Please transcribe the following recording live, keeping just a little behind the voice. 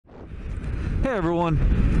Hey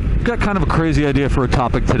everyone, got kind of a crazy idea for a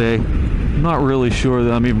topic today. I'm not really sure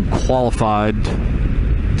that I'm even qualified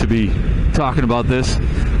to be talking about this,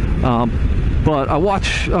 but I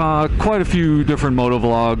watch quite a few different moto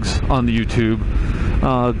vlogs on the YouTube.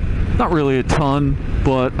 Not really a ton,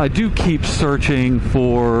 but I do keep searching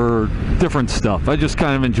for different stuff. I just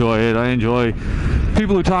kind of enjoy it. I enjoy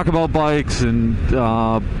people who talk about bikes, and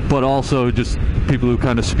but also just people who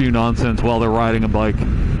kind of spew nonsense while they're riding a bike.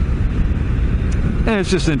 And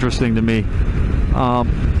it's just interesting to me.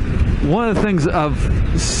 One of the things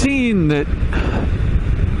I've seen that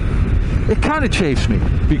it kind of chafes me,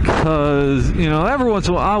 because, you know, every once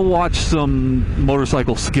in a while I'll watch some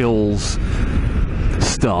motorcycle skills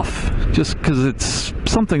stuff, just because it's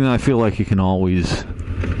something that I feel like you can always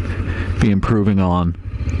be improving on.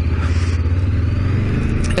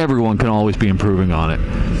 Everyone can always be improving on it.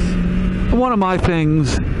 One of my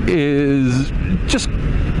things is just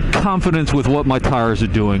confidence with what my tires are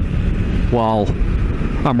doing while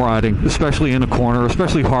I'm riding, especially in a corner,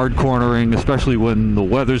 especially hard cornering, especially when the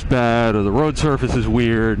weather's bad or the road surface is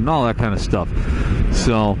weird and all that kind of stuff.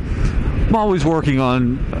 So I'm always working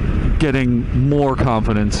on getting more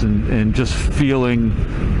confidence and just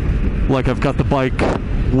feeling like I've got the bike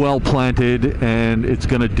well planted and it's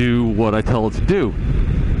going to do what I tell it to do.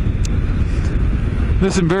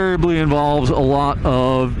 This invariably involves a lot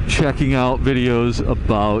of checking out videos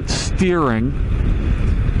about steering,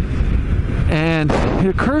 and it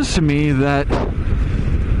occurs to me that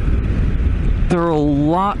there are a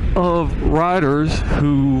lot of riders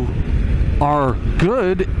who are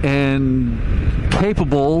good and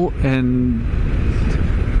capable and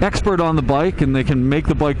expert on the bike, and they can make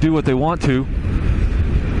the bike do what they want to,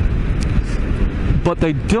 but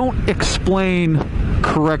they don't explain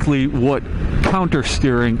correctly what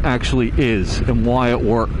countersteering actually is and why it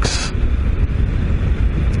works.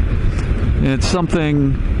 And it's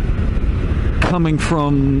something coming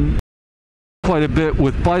from quite a bit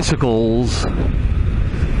with bicycles,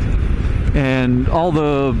 and all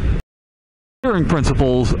the steering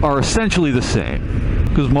principles are essentially the same,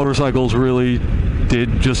 because motorcycles really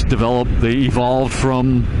did just develop. They evolved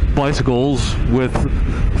from bicycles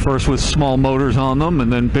first with small motors on them,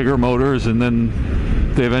 and then bigger motors, and then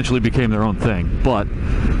they eventually became their own thing. But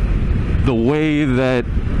the way that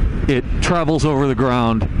it travels over the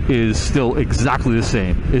ground is still exactly the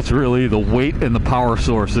same. It's really the weight and the power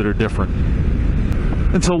source that are different.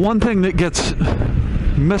 And so one thing that gets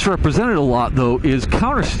misrepresented a lot, though, is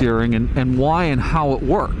countersteering and why and how it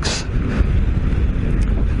works.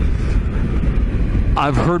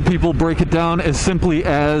 I've heard people break it down as simply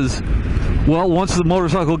as, well, once the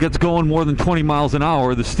motorcycle gets going more than 20 miles an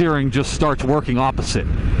hour, the steering just starts working opposite.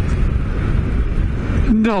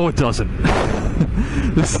 No, it doesn't.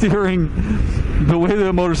 The steering, the way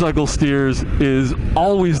the motorcycle steers is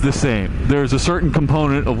always the same. There's a certain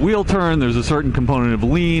component of wheel turn, there's a certain component of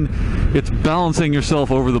lean. It's balancing yourself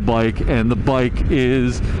over the bike, and the bike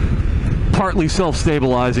is partly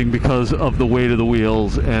self-stabilizing because of the weight of the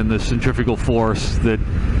wheels and the centrifugal force that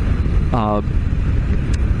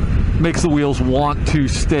makes the wheels want to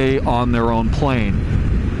stay on their own plane.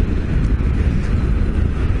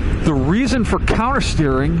 The reason for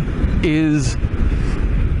countersteering is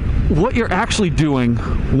what you're actually doing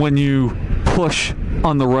when you push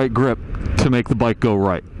on the right grip to make the bike go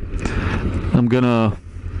right. I'm gonna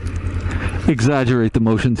exaggerate the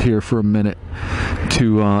motions here for a minute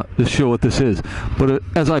to show what this is. But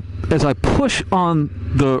as I push on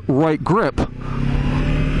the right grip,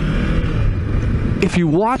 if you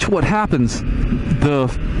watch what happens, the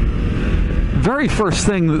very first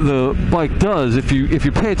thing that the bike does, if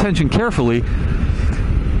you pay attention carefully,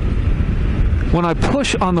 when I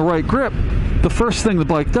push on the right grip, the first thing the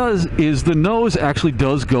bike does is the nose actually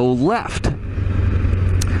does go left.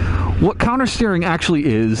 What countersteering actually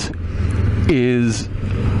is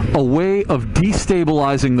a way of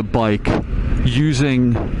destabilizing the bike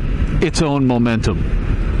using its own momentum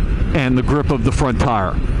and the grip of the front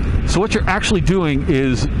tire. So what you're actually doing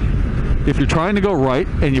is, if you're trying to go right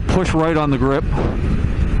and you push right on the grip,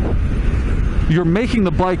 you're making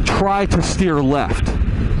the bike try to steer left,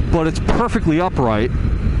 but it's perfectly upright.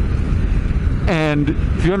 And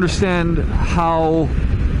if you understand how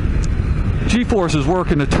G-forces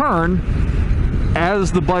work in a turn,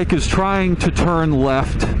 as the bike is trying to turn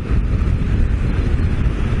left,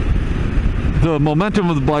 the momentum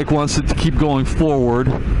of the bike wants it to keep going forward,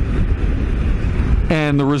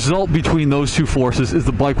 and the result between those two forces is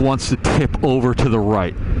the bike wants to tip over to the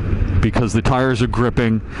right because the tires are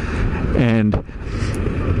gripping and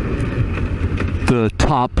the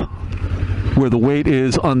top where the weight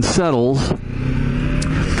is unsettles,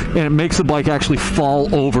 and it makes the bike actually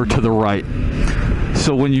fall over to the right.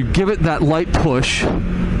 So when you give it that light push,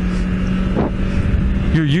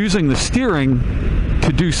 you're using the steering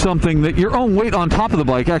to do something that your own weight on top of the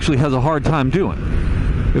bike actually has a hard time doing.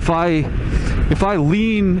 If I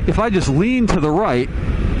just lean to the right,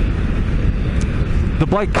 the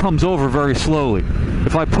bike comes over very slowly.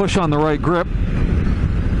 If I push on the right grip,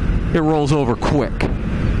 it rolls over quick.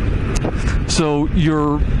 So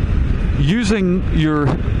you're using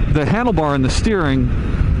the handlebar and the steering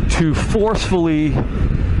to forcefully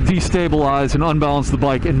destabilize and unbalance the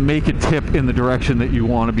bike and make it tip in the direction that you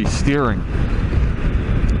want to be steering.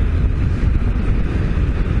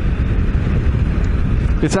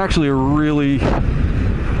 It's actually a really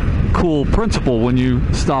cool principle when you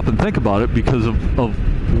stop and think about it, because of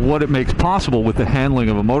what it makes possible with the handling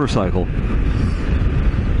of a motorcycle.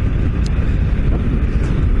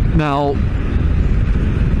 Now,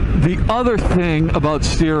 the other thing about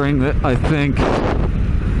steering that I think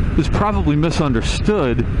is probably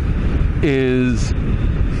misunderstood is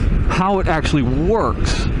how it actually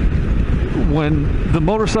works. When the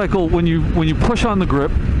motorcycle, when you push on the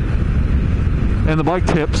grip and the bike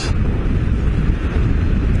tips,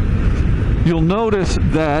 you'll notice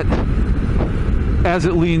that as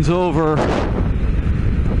it leans over,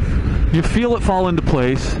 you feel it fall into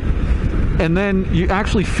place, and then you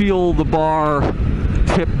actually feel the bar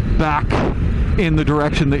tip back in the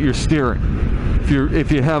direction that you're steering.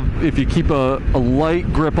 If you keep a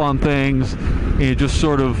light grip on things and you just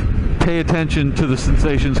sort of pay attention to the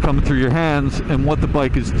sensations coming through your hands and what the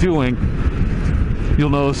bike is doing, you'll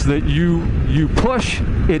notice that you push,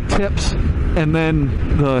 it tips, and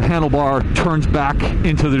then the handlebar turns back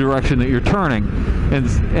into the direction that you're turning,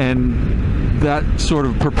 and that sort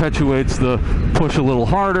of perpetuates the push a little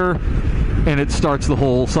harder, and it starts the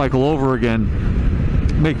whole cycle over again,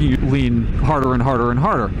 making you lean harder and harder and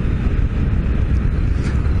harder.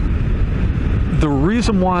 The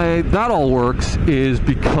reason why that all works is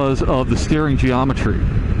because of the steering geometry,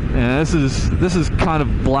 and this is kind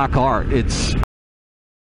of black art. It's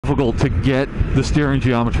difficult to get the steering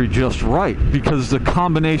geometry just right because it's a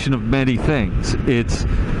combination of many things. It's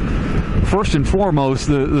first and foremost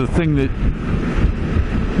the thing that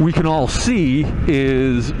we can all see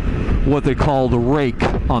is what they call the rake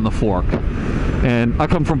on the fork. And I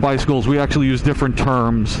come from bicycles. We actually use different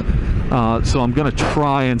terms, so I'm going to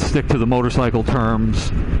try and stick to the motorcycle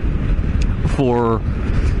terms for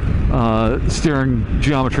steering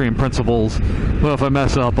geometry and principles. Well, if I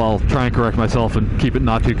mess up, I'll try and correct myself and keep it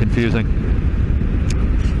not too confusing.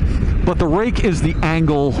 But the rake is the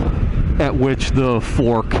angle at which the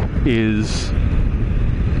fork is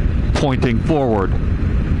pointing forward.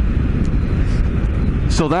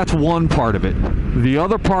 So that's one part of it. The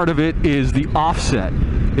other part of it is the offset.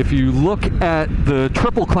 If you look at the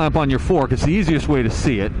triple clamp on your fork, it's the easiest way to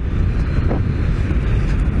see it.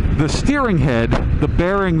 The steering head, the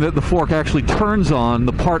bearing that the fork actually turns on,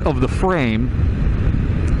 the part of the frame,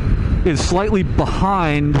 is slightly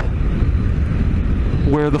behind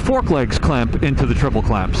where the fork legs clamp into the triple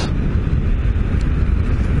clamps.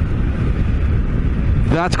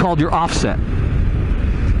 That's called your offset.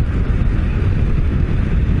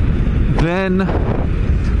 Then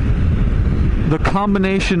the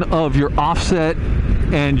combination of your offset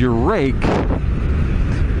and your rake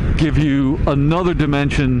give you another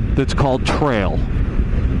dimension that's called trail.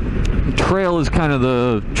 Trail is kind of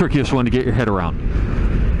the trickiest one to get your head around.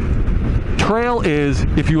 Trail is,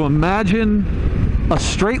 if you imagine a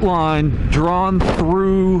straight line drawn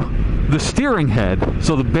through the steering head,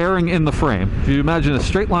 so the bearing in the frame, if you imagine a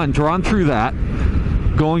straight line drawn through that,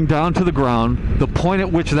 going down to the ground, the point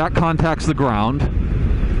at which that contacts the ground,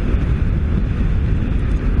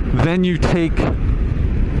 then you take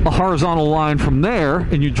a horizontal line from there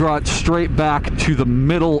and you draw it straight back to the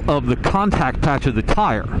middle of the contact patch of the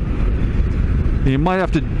tire. And you might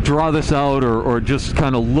have to draw this out or just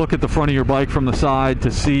kind of look at the front of your bike from the side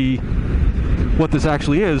to see what this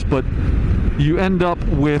actually is, but you end up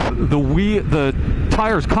with the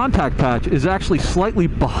tire's contact patch is actually slightly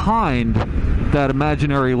behind that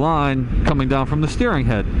imaginary line coming down from the steering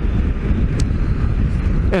head.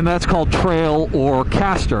 And that's called trail or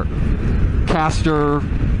caster. Caster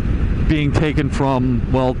being taken from,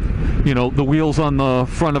 well, you know, the wheels on the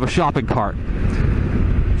front of a shopping cart.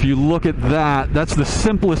 If you look at that, that's the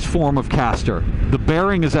simplest form of caster. The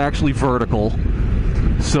bearing is actually vertical,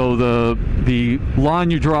 so the line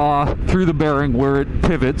you draw through the bearing where it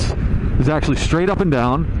pivots is actually straight up and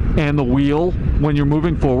down, and the wheel, when you're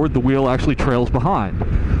moving forward, the wheel actually trails behind.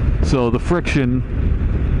 So the friction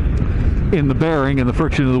in the bearing and the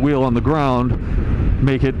friction of the wheel on the ground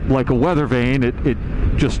make it like a weather vane. It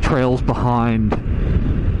just trails behind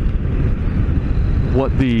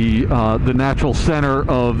what the natural center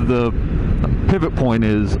of the pivot point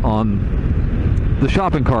is on the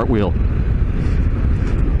shopping cart wheel.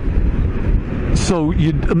 So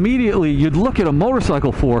you'd look at a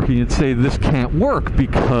motorcycle fork and you'd say this can't work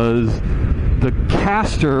because the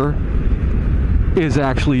caster is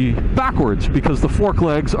actually backwards, because the fork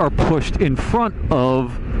legs are pushed in front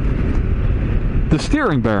of the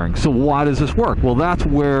steering bearing. So why does this work? Well, that's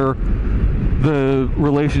where the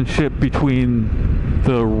relationship between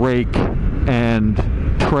the rake and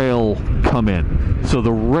trail come in. So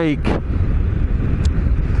the rake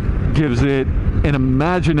gives it an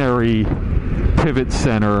imaginary pivot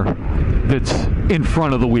center that's in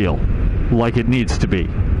front of the wheel, like it needs to be.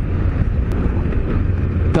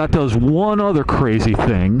 That does one other crazy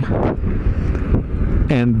thing,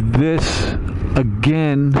 and this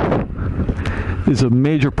again is a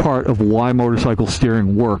major part of why motorcycle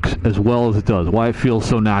steering works as well as it does, why it feels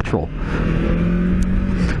so natural.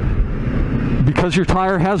 Because your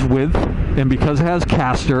tire has width, and because it has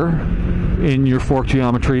caster in your fork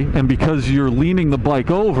geometry, and because you're leaning the bike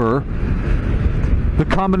over, the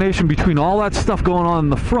combination between all that stuff going on in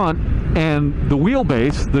the front and the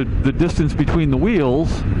wheelbase, the distance between the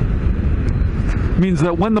wheels, means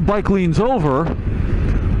that when the bike leans over,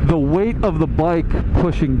 the weight of the bike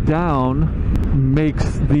pushing down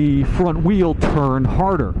makes the front wheel turn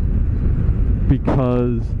harder,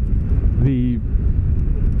 because the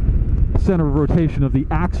center of rotation of the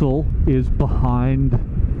axle is behind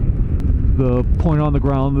the point on the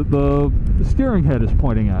ground that the steering head is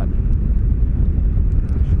pointing at.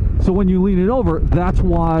 So when you lean it over, that's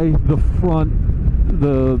why the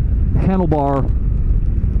handlebar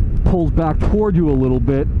pulls back toward you a little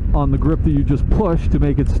bit on the grip that you just pushed to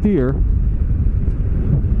make it steer.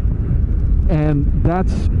 And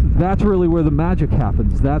that's really where the magic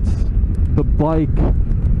happens. That's the bike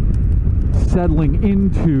settling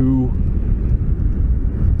into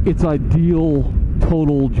its ideal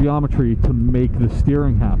total geometry to make the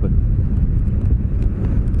steering happen.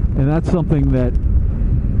 And that's something that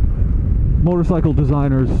motorcycle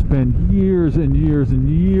designers spend years and years and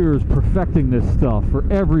years perfecting this stuff for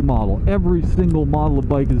every model. Every single model of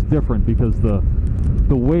bike is different because the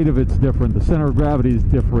weight of it's different, the center of gravity is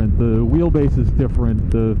different, the wheelbase is different,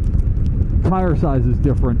 the tire size is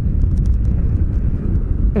different.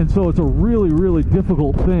 And so it's a really, really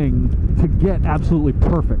difficult thing to get absolutely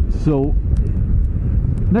perfect. So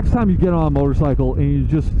next time you get on a motorcycle and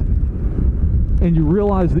you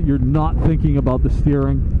realize that you're not thinking about the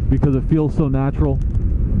steering because it feels so natural,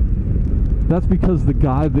 that's because the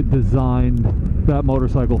guy that designed that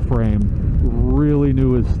motorcycle frame really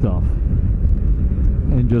knew his stuff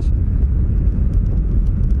and just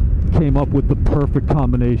came up with the perfect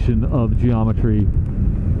combination of geometry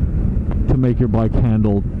to make your bike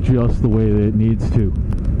handle just the way that it needs to.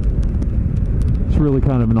 It's really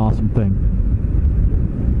kind of an awesome thing.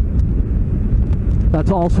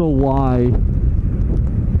 That's also why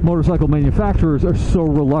motorcycle manufacturers are so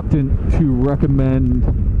reluctant to recommend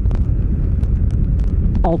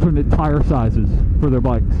alternate tire sizes for their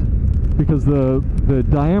bikes, because the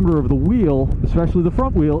diameter of the wheel, especially the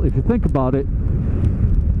front wheel, if you think about it,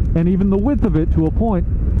 and even the width of it to a point,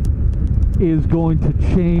 is going to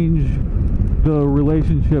change the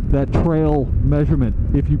relationship, that trail measurement.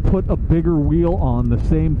 If you put a bigger wheel on the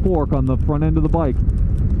same fork on the front end of the bike,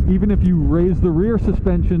 even if you raise the rear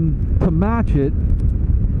suspension to match it,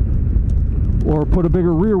 or put a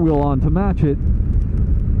bigger rear wheel on to match it,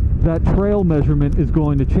 that trail measurement is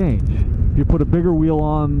going to change. If you put a bigger wheel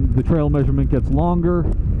on, the trail measurement gets longer.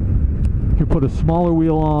 If you put a smaller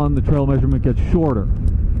wheel on, the trail measurement gets shorter.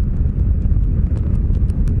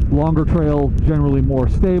 Longer trail, generally more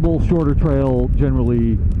stable. Shorter trail,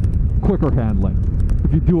 generally quicker handling.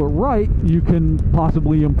 If you do it right, you can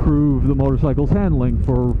possibly improve the motorcycle's handling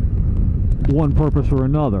for one purpose or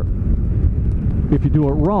another. If you do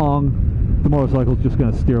it wrong, the motorcycle's just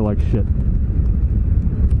going to steer like shit.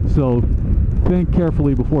 So think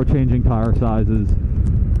carefully before changing tire sizes.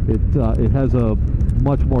 It has a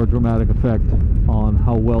much more dramatic effect on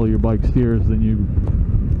how well your bike steers than you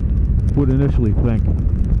would initially think.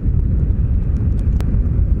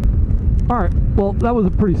 Alright, well, that was a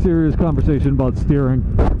pretty serious conversation about steering.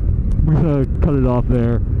 We're going to cut it off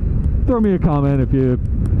there. Throw me a comment if you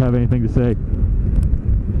have anything to say.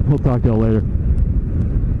 We'll talk to y'all later.